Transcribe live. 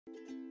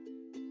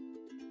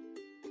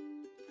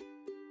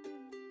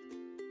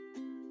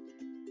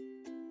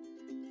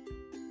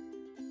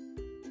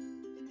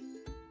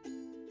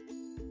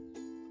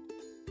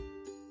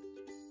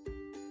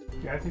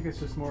Yeah, I think it's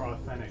just more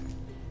authentic.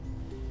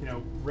 You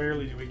know,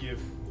 rarely do we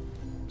give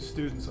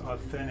students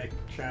authentic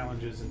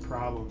challenges and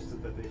problems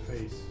that they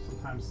face.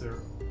 Sometimes they're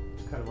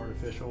kind of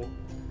artificial.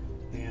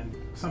 And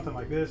something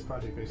like this,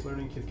 project-based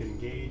learning, kids get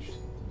engaged,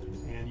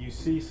 and you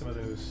see some of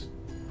those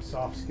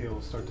soft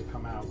skills start to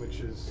come out, which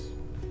is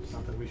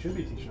something we should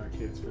be teaching our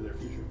kids for their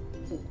future.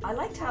 I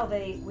liked how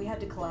we had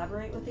to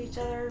collaborate with each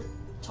other,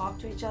 talk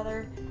to each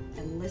other,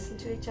 and listen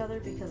to each other,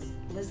 because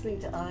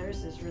listening to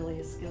others is really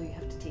a skill you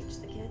have to teach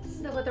the kids.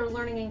 That what they're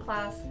learning in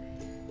class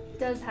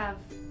does have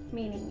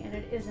meaning, and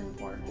it is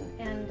important,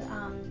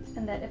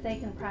 and that if they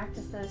can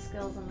practice those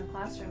skills in the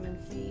classroom and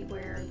see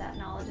where that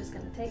knowledge is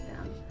going to take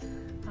them,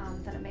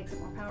 then it makes it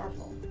more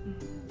powerful.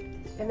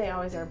 And they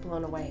always are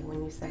blown away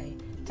when you say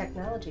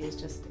technology is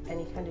just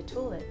any kind of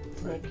tool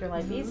to make your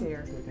life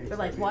easier. They're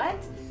like, what?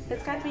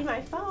 It's got to be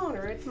my phone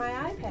or it's my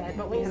iPad.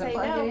 But when you say,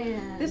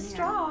 no, this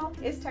straw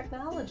is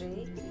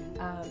technology,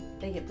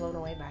 they get blown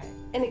away by it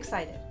and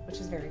excited, which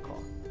is very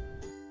cool.